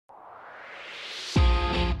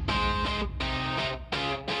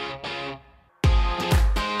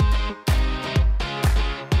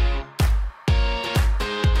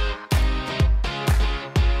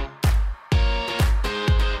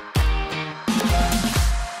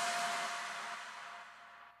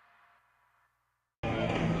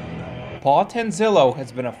Paul Tanzillo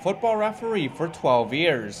has been a football referee for 12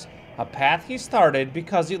 years, a path he started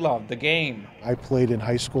because he loved the game. I played in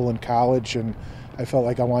high school and college, and I felt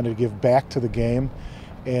like I wanted to give back to the game,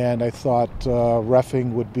 and I thought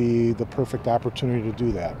reffing would be the perfect opportunity to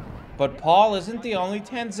do that. But Paul isn't the only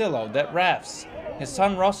Tanzillo that refs. His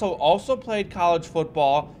son Russell also played college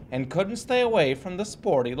football and couldn't stay away from the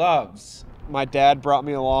sport he loves. My dad brought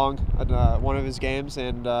me along at one of his games,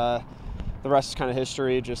 and the rest is kind of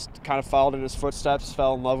history. Just kind of followed in his footsteps,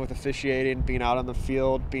 fell in love with officiating, being out on the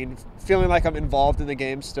field, feeling like I'm involved in the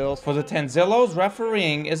game still. For the Tanzillos,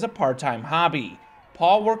 refereeing is a part-time hobby.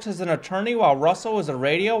 Paul works as an attorney while Russell is a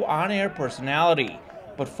radio on-air personality,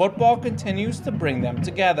 but football continues to bring them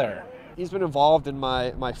together. He's been involved in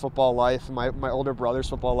my football life, my older brother's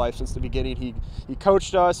football life since the beginning. He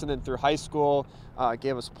coached us, and then through high school,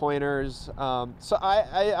 gave us pointers. So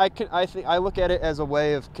I look at it as a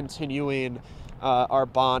way of continuing our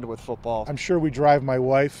bond with football. I'm sure we drive my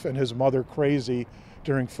wife and his mother crazy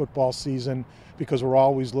during football season because we're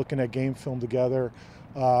always looking at game film together.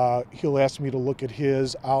 He'll ask me to look at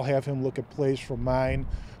his, I'll have him look at plays from mine.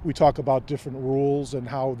 We talk about different rules and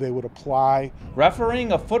how they would apply.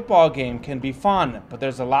 Refereeing a football game can be fun, but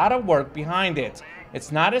there's a lot of work behind it.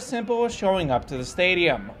 It's not as simple as showing up to the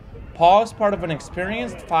stadium. Paul is part of an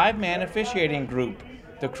experienced 5-man officiating group.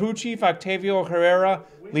 The crew chief, Octavio Herrera,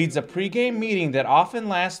 leads a pregame meeting that often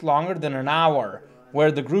lasts longer than an hour,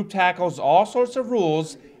 where the group tackles all sorts of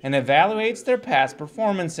rules and evaluates their past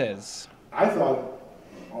performances. I thought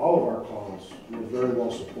all of our calls were very well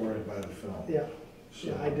supported by the film.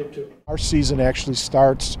 Yeah, I did too. Our season actually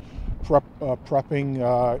starts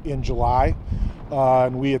prepping in July,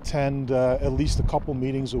 and we attend at least a couple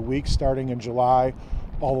meetings a week starting in July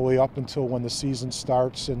all the way up until when the season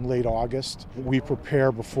starts in late August. We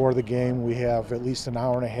prepare before the game. We have at least an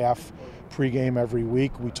hour and a half pregame every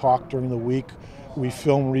week. We talk during the week. We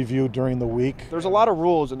film review during the week. There's a lot of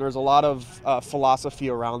rules, and there's a lot of philosophy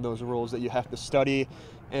around those rules that you have to study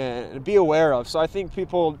and be aware of. So I think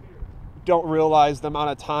people don't realize the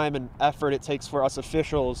amount of time and effort it takes for us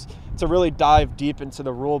officials to really dive deep into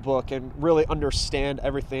the rule book and really understand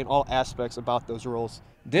everything, all aspects about those rules.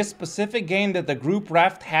 This specific game that the group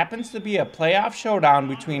reffed happens to be a playoff showdown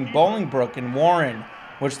between Bolingbrook and Warren,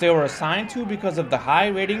 which they were assigned to because of the high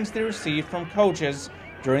ratings they received from coaches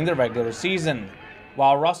during the regular season.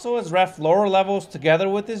 While Russell has reffed lower levels together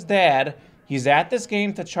with his dad, he's at this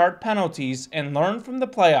game to chart penalties and learn from the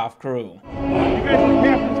playoff crew. You guys are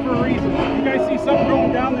captains for a reason. You guys see something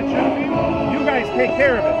going down that shouldn't be, you guys take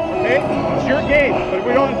care of it, okay? It's your game, but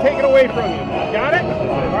we don't take it away from you. Got it?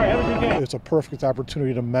 All right, have a good game. It's a perfect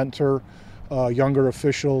opportunity to mentor younger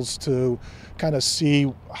officials, to kind of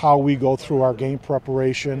see how we go through our game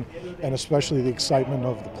preparation, and especially the excitement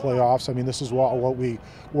of the playoffs. I mean, this is what we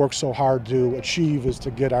work so hard to achieve, is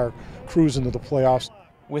to get our crews into the playoffs.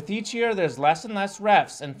 With each year, there's less and less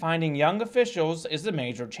refs, and finding young officials is a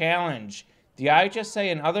major challenge. The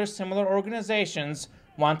IHSA and other similar organizations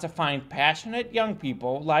want to find passionate young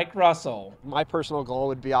people like Russell. My personal goal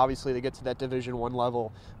would be obviously to get to that Division I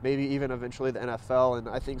level, maybe even eventually the NFL, and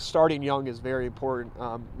I think starting young is very important.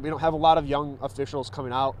 We don't have a lot of young officials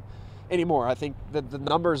coming out anymore. I think that the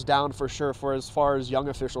number's down for sure for as far as young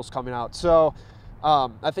officials coming out. So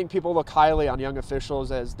I think people look highly on young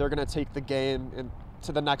officials as they're going to take the game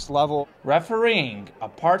to the next level. Refereeing, a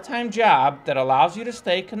part-time job that allows you to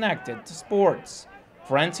stay connected to sports.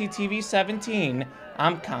 For NCTV 17,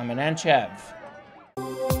 I'm Kamen Entchev.